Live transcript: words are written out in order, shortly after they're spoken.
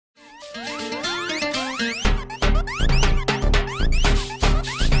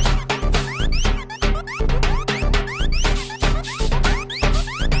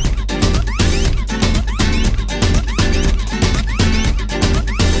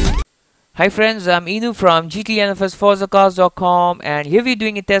Hi friends, I'm Inu from GTNFSForzacars.com, and here we're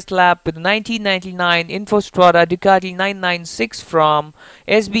doing a test lap with the 1999 Infostrada Ducati 996 from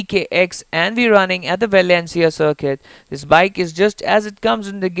SBK, and we're running at the Valencia circuit. This bike is just as it comes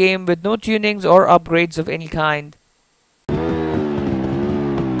in the game with no tunings or upgrades of any kind.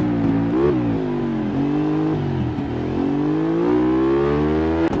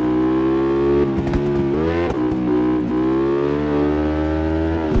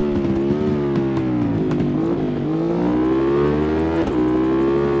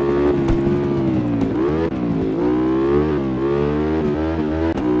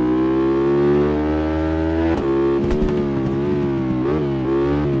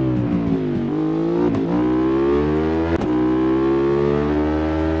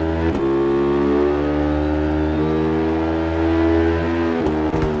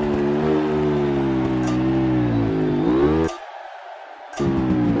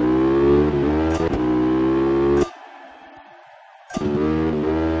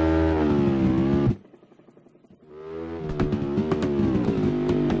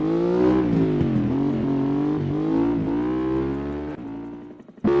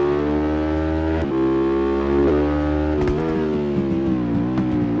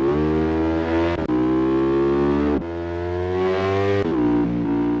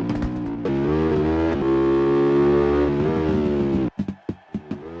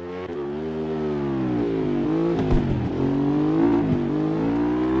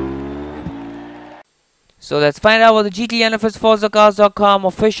 So let's find out what the GTNFSForzacars.com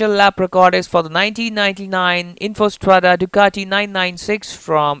official lap record is for the 1999 Infostrada Ducati 996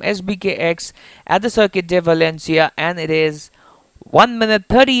 from SBK at the Circuit de Valencia, and it is 1 minute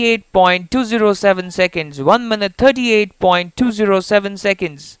 38.207 seconds. 1 minute 38.207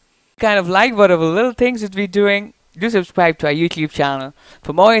 seconds. Kind of like whatever little things that we're doing, do subscribe to our YouTube channel.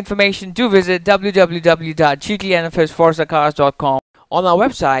 For more information, do visit www.gtnfsforzacars.com. On our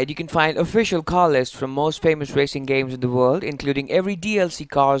website, you can find official car lists from most famous racing games in the world, including every DLC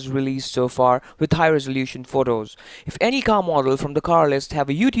cars released so far with high-resolution photos. If any car model from the car list have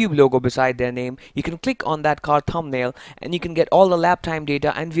a YouTube logo beside their name, you can click on that car thumbnail and you can get all the lap time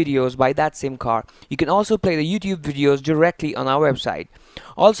data and videos by that same car. You can also play the YouTube videos directly on our website.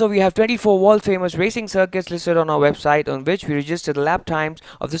 Also, we have 24 world-famous racing circuits listed on our website, on which we register the lap times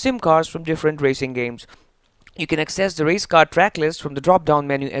of the sim cars from different racing games. You can access the race car track list from the drop-down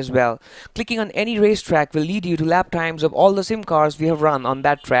menu as well. Clicking on any racetrack will lead you to lap times of all the sim cars we have run on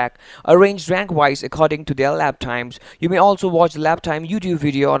that track, arranged rank-wise according to their lap times. You may also watch the lap time YouTube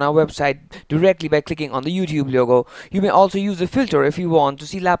video on our website directly by clicking on the YouTube logo. You may also use the filter if you want to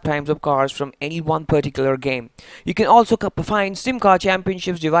see lap times of cars from any one particular game. You can also find sim car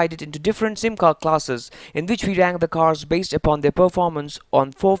championships divided into different sim car classes, in which we rank the cars based upon their performance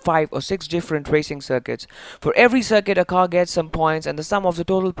on 4, 5 or 6 different racing circuits. For every circuit, a car gets some points, and the sum of the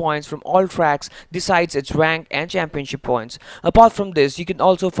total points from all tracks decides its rank and championship points. Apart from this, you can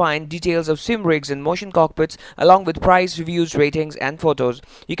also find details of sim rigs and motion cockpits, along with price, reviews, ratings, and photos.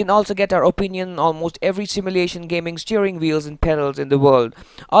 You can also get our opinion on almost every simulation gaming steering wheels and pedals in the world.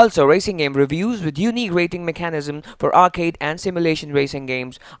 Also, racing game reviews with unique rating mechanism for arcade and simulation racing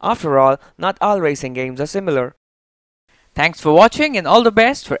games. After all, not all racing games are similar. Thanks for watching, and all the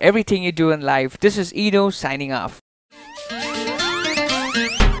best for everything you do in life. This is Eno signing off.